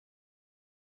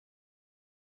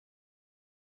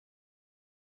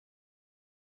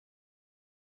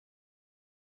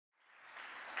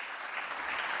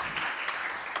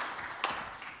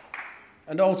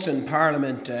And also in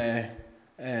Parliament,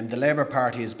 the Labour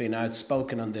Party has been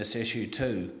outspoken on this issue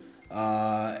too.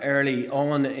 Early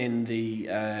on in the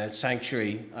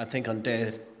sanctuary, I think on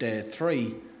day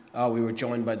 3, we were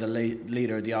joined by the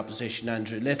leader of the opposition,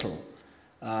 Andrew Little,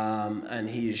 and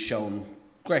he has shown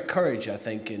great courage, I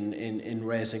think, in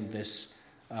raising this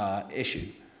issue.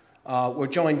 We're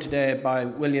joined today by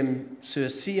William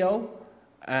Suasio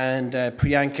and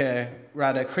Priyanka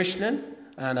Radhakrishnan,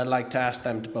 and I'd like to ask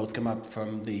them to both come up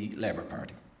from the Labour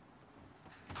Party.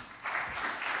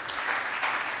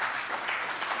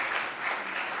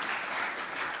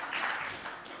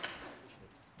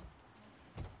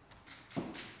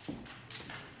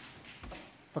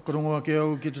 Whakarongoa ke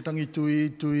au ki te tangi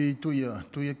tuia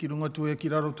ki runga, tuia ki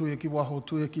raro, tuia ki waho,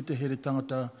 tuia ki te here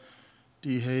tangata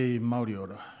ti hei Māori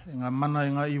ora. E ngā mana,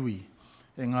 e ngā iwi,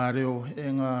 e ngā reo,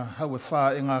 e ngā haue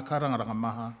whā, e ngā karangaranga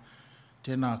maha,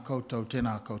 tēnā koutou,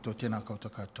 tēnā koutou, tēnā koutou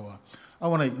katoa. I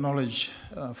want to acknowledge,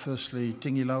 firstly,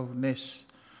 Tingilau, Ness,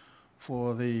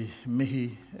 for the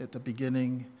mihi at the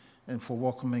beginning and for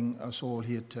welcoming us all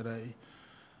here today.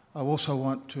 I also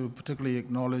want to particularly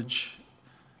acknowledge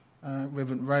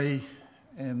Reverend Ray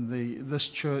and this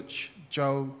church,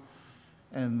 Joe,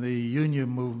 and the union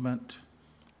movement,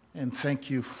 and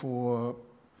thank you for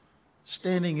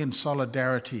standing in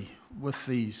solidarity with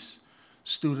these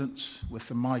students, with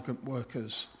the migrant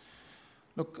workers.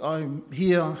 Look, I'm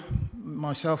here,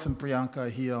 myself and Priyanka are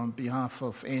here on behalf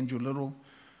of Andrew Little,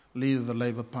 leader of the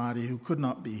Labour Party, who could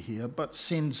not be here, but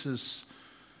sends his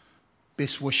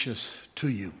best wishes to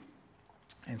you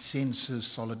and sends his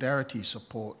solidarity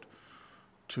support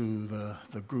to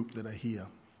the group that are here.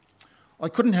 I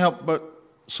couldn't help but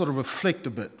sort of reflect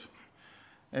a bit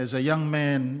as a young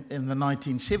man in the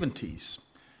 1970s,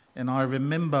 and I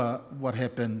remember what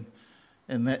happened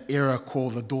in that era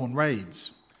called the Dawn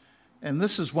Raids. And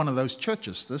this is one of those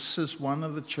churches. This is one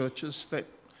of the churches that,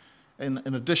 in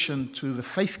addition to the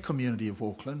faith community of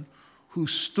Auckland, who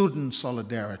stood in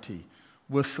solidarity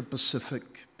with the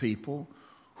Pacific people,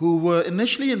 who were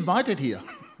initially invited here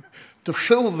to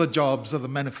fill the jobs of the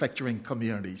manufacturing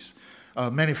communities,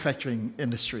 manufacturing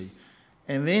industry.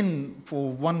 And then,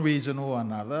 for one reason or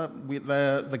another,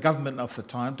 the government of the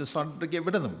time decided to get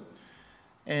rid of them.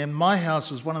 And my house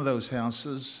was one of those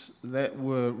houses that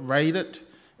were raided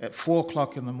at 4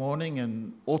 o'clock in the morning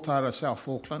in Otara, South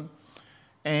Auckland.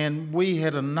 And we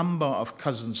had a number of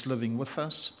cousins living with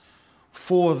us.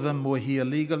 4 of them were here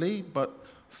legally, but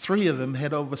 3 of them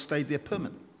had overstayed their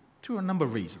permit, to a number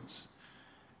of reasons.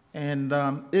 And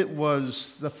it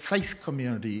was the faith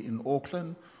community in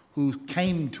Auckland who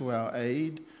came to our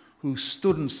aid, who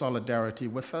stood in solidarity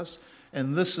with us.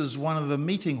 And this is one of the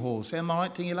meeting halls. Am I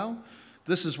right, Tingilau?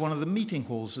 This is one of the meeting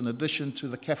halls, in addition to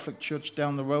the Catholic Church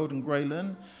down the road in Grey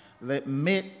Lynn, that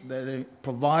met, that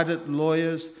provided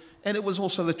lawyers, and it was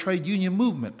also the trade union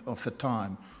movement of the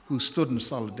time who stood in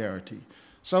solidarity.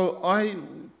 So I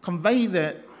convey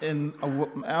that in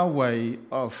our way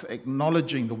of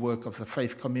acknowledging the work of the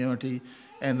faith community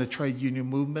and the trade union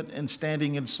movement and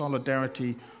standing in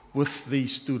solidarity with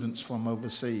these students from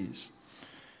overseas.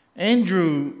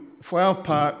 Andrew, for our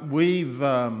part,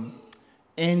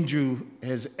 Andrew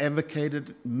has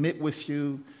advocated, met with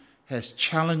you, has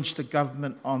challenged the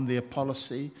government on their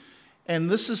policy, and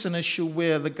this is an issue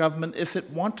where the government, if it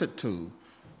wanted to,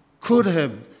 could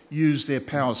have used their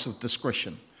powers of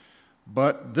discretion.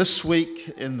 But this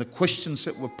week, in the questions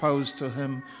that were posed to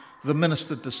him, the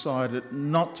minister decided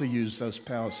not to use those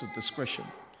powers of discretion.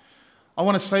 I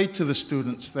want to say to the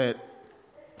students that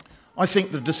I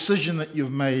think the decision that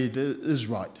you've made is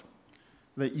right,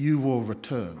 that you will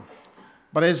return.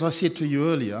 But as I said to you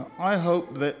earlier, I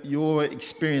hope that your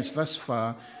experience thus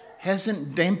far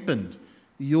hasn't dampened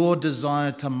your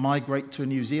desire to migrate to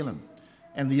New Zealand,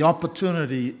 and the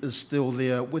opportunity is still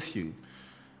there with you.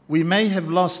 We may have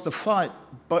lost the fight,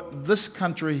 but this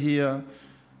country here,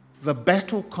 the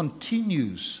battle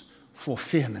continues for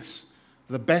fairness.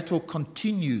 The battle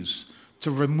continues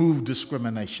to remove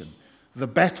discrimination. The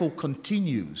battle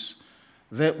continues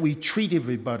that we treat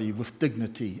everybody with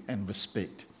dignity and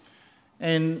respect.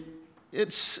 And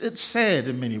it's sad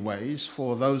in many ways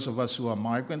for those of us who are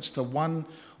migrants to, on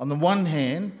the one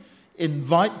hand,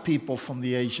 invite people from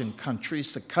the Asian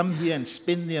countries to come here and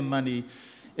spend their money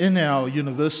in our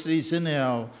universities, in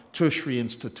our tertiary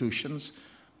institutions,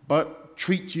 but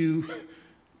treat you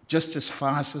just as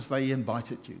fast as they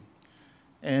invited you.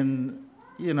 And,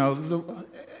 you know,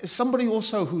 somebody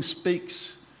also who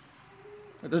speaks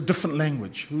a different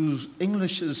language, whose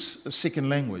English is a second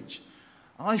language,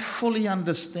 I fully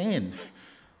understand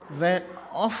that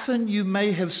often you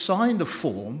may have signed a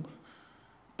form,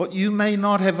 but you may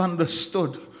not have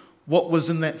understood what was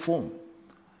in that form.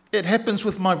 It happens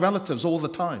with my relatives all the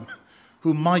time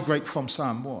who migrate from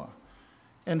Samoa.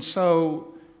 And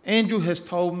so Andrew has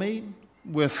told me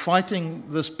we're fighting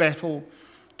this battle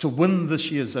to win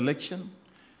this year's election.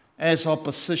 As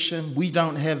opposition, we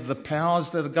don't have the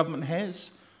powers that the government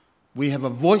has. We have a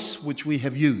voice which we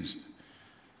have used.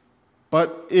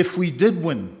 But if we did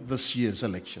win this year's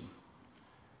election,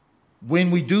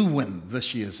 when we do win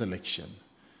this year's election,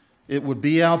 it would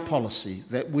be our policy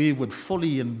that we would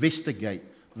fully investigate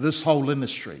this whole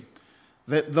industry,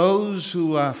 that those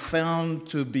who are found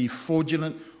to be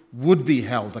fraudulent would be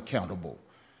held accountable.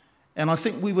 And I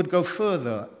think we would go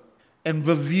further and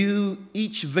review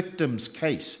each victim's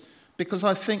case, because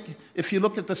I think if you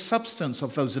look at the substance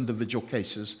of those individual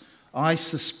cases, I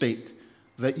suspect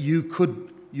that you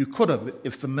could have,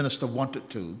 if the minister wanted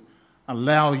to,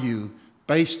 allow you,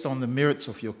 based on the merits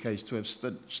of your case, to have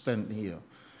stand here.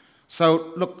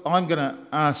 So, look, I'm going to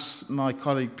ask my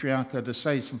colleague Priyanka to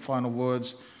say some final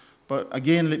words. But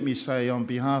again, let me say, on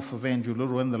behalf of Andrew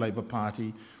Little and the Labour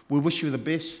Party, we wish you the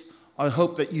best. I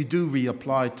hope that you do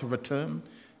reapply to return,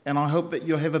 and I hope that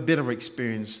you'll have a better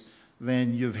experience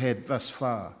than you've had thus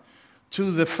far. To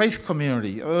the faith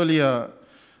community, earlier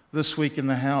this week in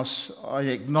the House, I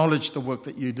acknowledged the work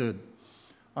that you did.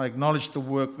 I acknowledge the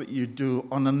work that you do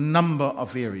on a number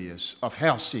of areas of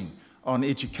housing, on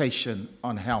education,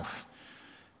 on health.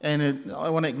 And I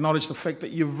want to acknowledge the fact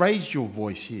that you've raised your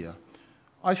voice here.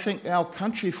 I think our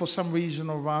country, for some reason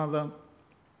or rather,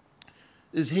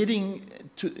 is heading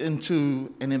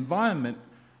into an environment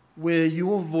where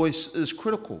your voice is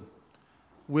critical,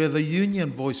 where the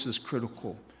union voice is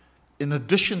critical. In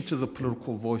addition to the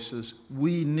political voices,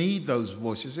 we need those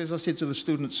voices. As I said to the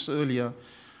students earlier,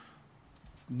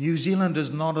 New Zealand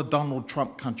is not a Donald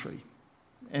Trump country,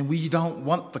 and we don't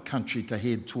want the country to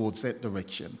head towards that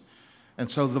direction. And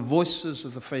so the voices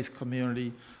of the faith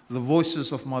community, the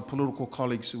voices of my political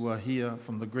colleagues who are here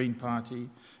from the Green Party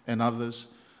and others,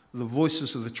 the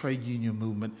voices of the trade union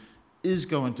movement is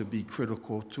going to be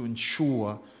critical to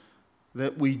ensure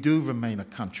that we do remain a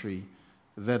country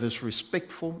that is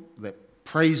respectful, that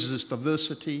praises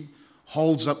diversity,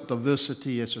 holds up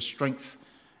diversity as a strength,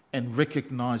 and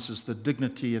recognises the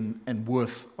dignity and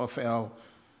worth of our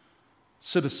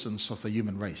citizens of the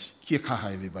human race. Kia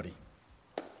kaha, everybody.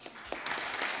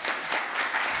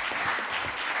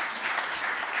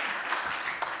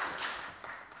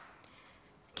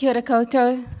 Kia ora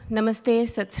koutou, namaste,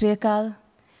 sat sri akal,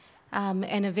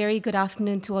 and a very good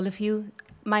afternoon to all of you.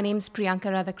 My name's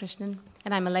Priyanka Radhakrishnan,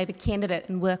 and I'm a Labour candidate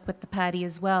and work with the party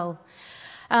as well.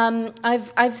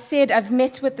 I've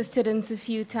met with the students a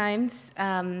few times,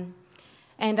 and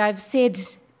I've said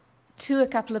to a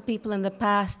couple of people in the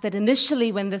past that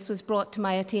initially when this was brought to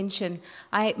my attention,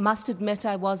 I must admit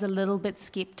I was a little bit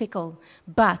skeptical.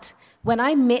 But when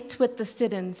I met with the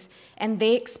students and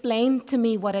they explained to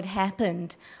me what had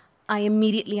happened, I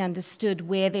immediately understood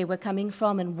where they were coming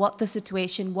from and what the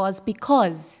situation was,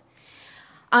 because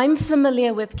I'm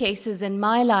familiar with cases in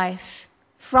my life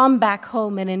from back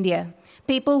home in India.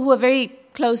 People who are very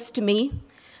close to me,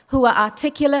 who are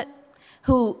articulate,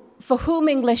 for whom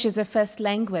English is a first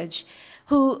language,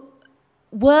 who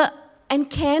were and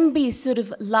can be sort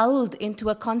of lulled into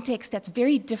a context that's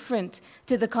very different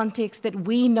to the context that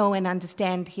we know and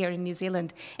understand here in New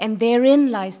Zealand. And therein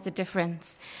lies the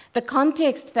difference. The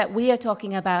context that we are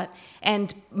talking about,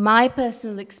 and my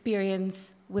personal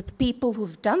experience with people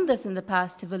who've done this in the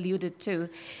past have alluded to,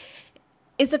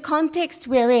 is a context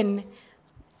wherein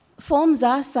forms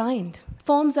are signed.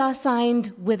 Forms are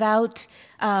signed without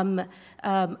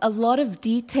a lot of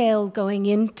detail going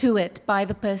into it by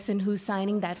the person who's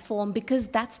signing that form, because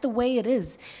that's the way it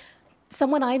is.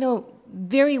 Someone I know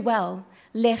very well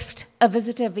left a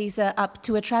visitor visa up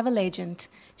to a travel agent.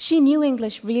 She knew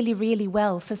English really, really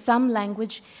well. For some,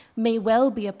 language may well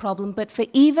be a problem, but for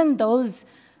even those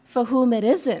for whom it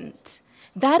isn't,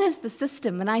 that is the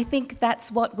system. And I think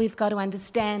that's what we've got to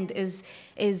understand is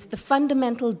the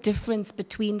fundamental difference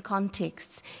between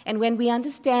contexts. And when we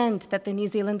understand that the New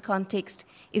Zealand context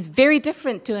is very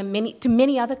different to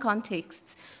many other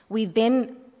contexts, we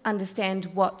then understand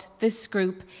what this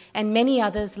group and many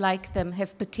others like them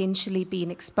have potentially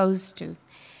been exposed to.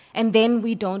 And then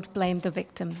we don't blame the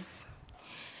victims.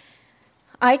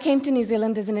 I came to New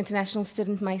Zealand as an international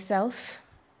student myself,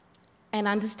 and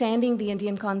understanding the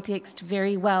Indian context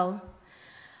very well,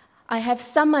 I have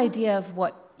some idea of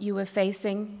what you were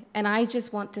facing, and I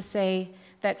just want to say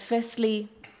that firstly,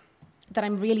 that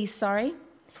I'm really sorry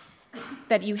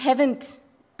that you haven't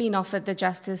been offered the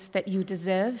justice that you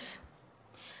deserve,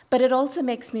 but it also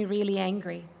makes me really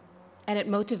angry and it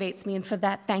motivates me, and for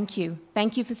that, thank you.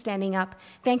 Thank you for standing up.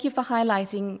 Thank you for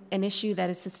highlighting an issue that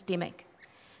is systemic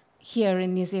here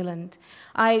in New Zealand.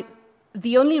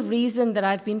 The only reason that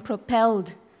I've been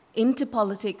propelled into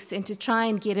politics and to try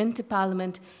and get into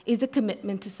Parliament is a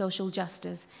commitment to social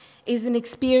justice, is an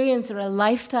experience or a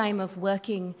lifetime of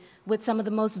working with some of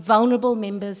the most vulnerable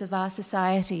members of our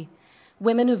society,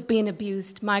 women who've been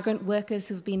abused, migrant workers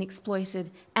who've been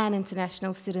exploited, and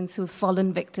international students who've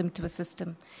fallen victim to a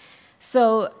system. So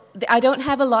I don't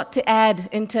have a lot to add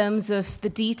in terms of the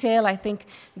detail. I think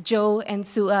Joe and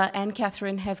Sua and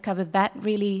Catherine have covered that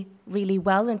really, really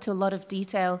well into a lot of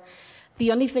detail.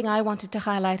 The only thing I wanted to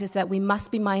highlight is that we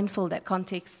must be mindful that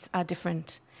contexts are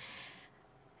different.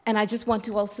 And I just want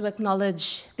to also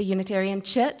acknowledge the Unitarian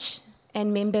Church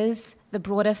and members, the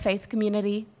broader faith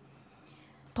community,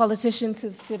 politicians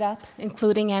who've stood up,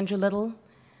 including Andrew Little,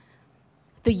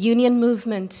 the union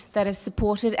movement that has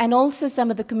supported, and also some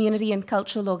of the community and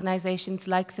cultural organizations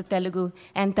like the Telugu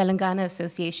and Telangana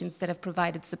associations that have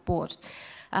provided support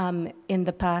in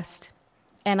the past.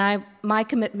 And my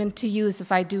commitment to you is,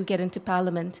 if I do get into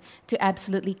Parliament, to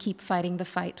absolutely keep fighting the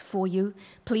fight for you.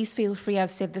 Please feel free,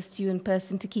 I've said this to you in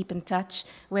person, to keep in touch,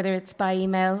 whether it's by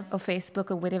email or Facebook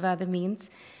or whatever other means.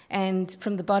 And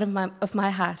from the bottom of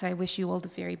my heart, I wish you all the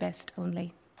very best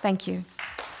only. Thank you.